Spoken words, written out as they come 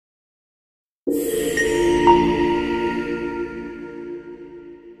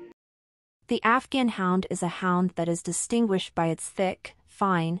The Afghan Hound is a hound that is distinguished by its thick,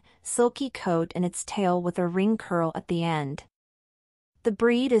 fine, silky coat and its tail with a ring curl at the end. The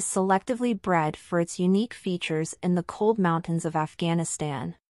breed is selectively bred for its unique features in the cold mountains of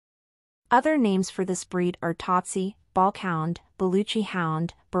Afghanistan. Other names for this breed are Tāzī, Balkh Hound, Baluchi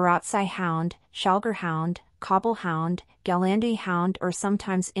Hound, Barakzai Hound, Shalgar Hound, Kabul Hound, Galanday Hound, or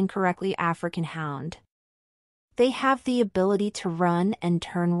sometimes incorrectly African Hound. They have the ability to run and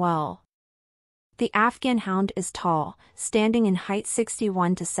turn well. The Afghan Hound is tall, standing in height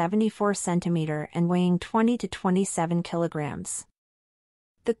 61 to 74 cm and weighing 20 to 27 kilograms.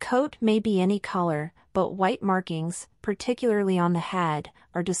 The coat may be any color, but white markings, particularly on the head,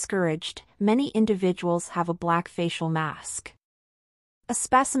 are discouraged. Many individuals have a black facial mask. A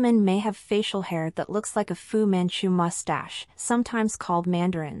specimen may have facial hair that looks like a Fu Manchu mustache, sometimes called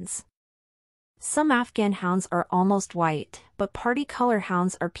mandarins. Some Afghan hounds are almost white, but parti-color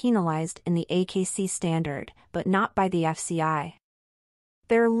hounds are penalized in the AKC standard, but not by the FCI.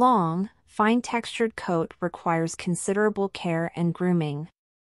 Their long, fine-textured coat requires considerable care and grooming.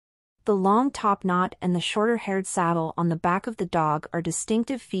 The long top knot and the shorter-haired saddle on the back of the dog are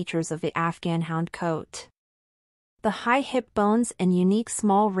distinctive features of the Afghan Hound coat. The high hip bones and unique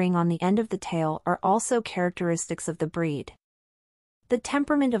small ring on the end of the tail are also characteristics of the breed. The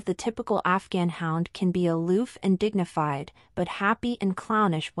temperament of the typical Afghan Hound can be aloof and dignified, but happy and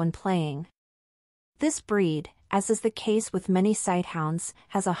clownish when playing. This breed, as is the case with many sight hounds,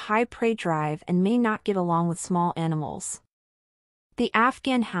 has a high prey drive and may not get along with small animals. The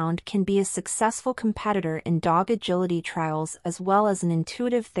Afghan Hound can be a successful competitor in dog agility trials as well as an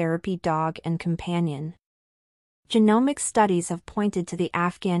intuitive therapy dog and companion. Genomic studies have pointed to the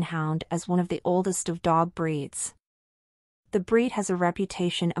Afghan Hound as one of the oldest of dog breeds. The breed has a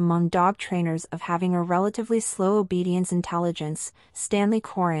reputation among dog trainers of having a relatively slow obedience intelligence. Stanley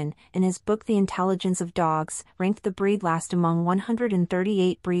Coren, in his book The Intelligence of Dogs, ranked the breed last among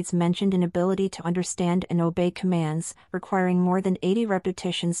 138 breeds mentioned in ability to understand and obey commands, requiring more than 80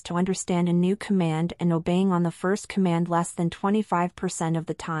 repetitions to understand a new command and obeying on the first command less than 25% of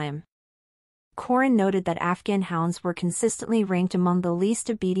the time. Coren noted that Afghan Hounds were consistently ranked among the least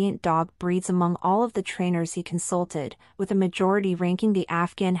obedient dog breeds among all of the trainers he consulted, with a majority ranking the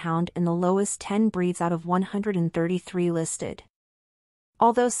Afghan Hound in the lowest 10 breeds out of 133 listed.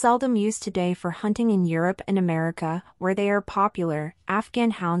 Although seldom used today for hunting in Europe and America, where they are popular,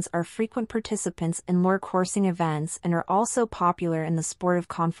 Afghan Hounds are frequent participants in lure coursing events and are also popular in the sport of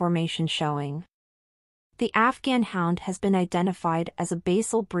conformation showing. The Afghan Hound has been identified as a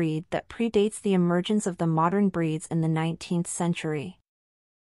basal breed that predates the emergence of the modern breeds in the 19th century.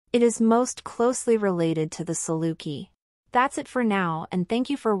 It is most closely related to the silky. That's it for now, and thank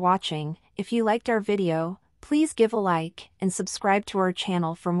you for watching. If you liked our video, please give a like and subscribe to our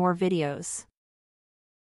channel for more videos.